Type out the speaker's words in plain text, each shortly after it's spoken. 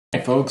Hi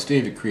folks,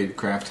 Dave at Creative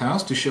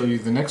Crafthouse to show you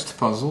the next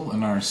puzzle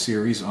in our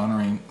series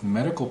honoring the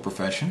medical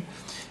profession.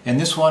 And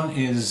this one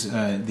is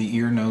the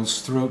ear,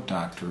 nose, throat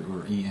doctor,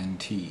 or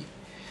ENT.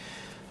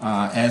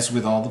 As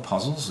with all the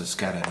puzzles, it's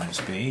got a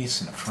nice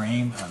base and a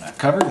frame and a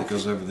cover that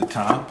goes over the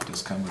top. It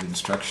does come with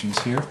instructions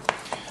here.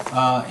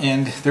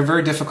 And they're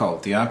very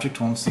difficult. The object,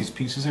 once these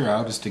pieces are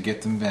out, is to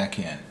get them back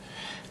in.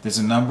 There's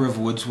a number of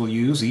woods we'll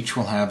use. Each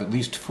will have at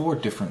least 4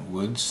 different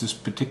woods. This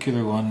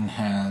particular one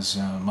has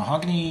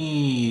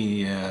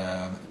mahogany,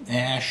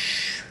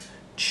 ash,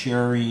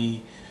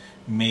 cherry,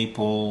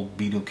 maple,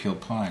 beetle-kill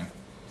pine.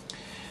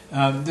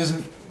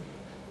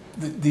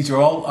 These are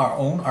all our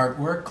own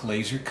artwork,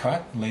 laser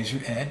cut, laser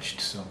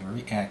etched, so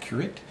very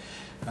accurate.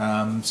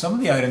 Some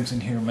of the items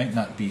in here might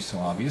not be so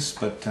obvious,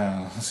 but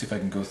let's see if I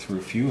can go through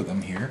a few of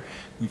them here.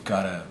 We've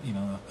got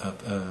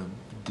a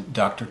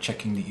doctor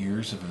checking the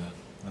ears of a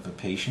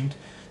patient.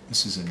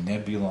 This is a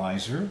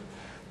nebulizer.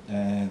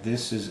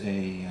 This is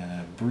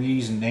a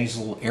Breeze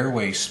nasal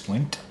airway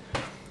splint.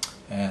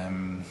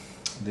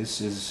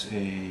 This is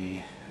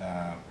a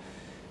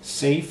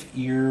safe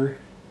ear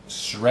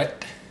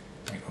sret.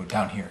 Oh,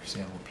 down here. See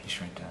that little piece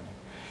right down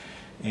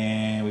there.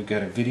 And we've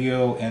got a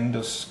video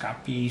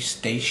endoscopy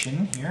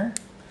station here.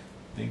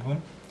 Big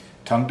one.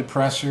 Tongue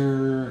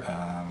depressor.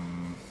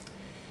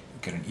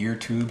 We've got an ear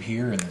tube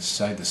here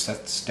inside the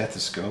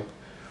stethoscope.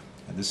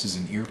 This is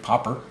an ear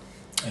popper.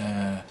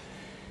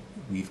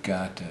 We've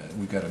got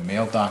a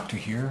male doctor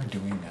here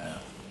doing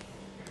a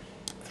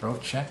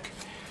throat check.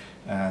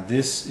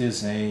 This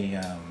is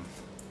a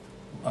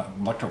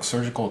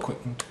electrosurgical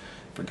equipment.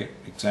 Forget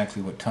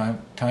exactly what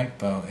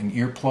type. An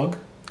ear plug.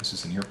 This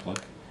is an ear plug.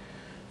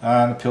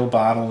 A pill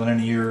bottle and an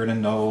ear and a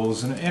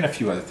nose and a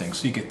few other things.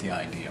 So you get the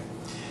idea.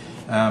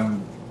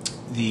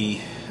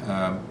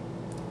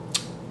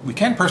 We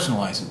can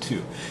personalize it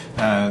too.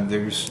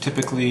 There's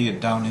typically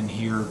down in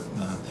here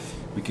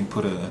we can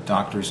put a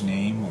doctor's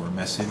name or a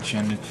message,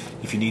 and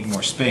if you need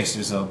more space,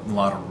 there's a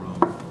lot of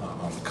room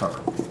on the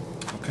cover.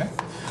 Okay?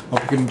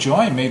 Hope you can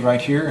enjoy. Made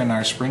right here in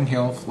our Spring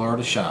Hill,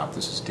 Florida shop.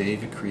 This is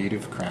Dave at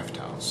Creative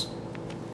Crafthouse.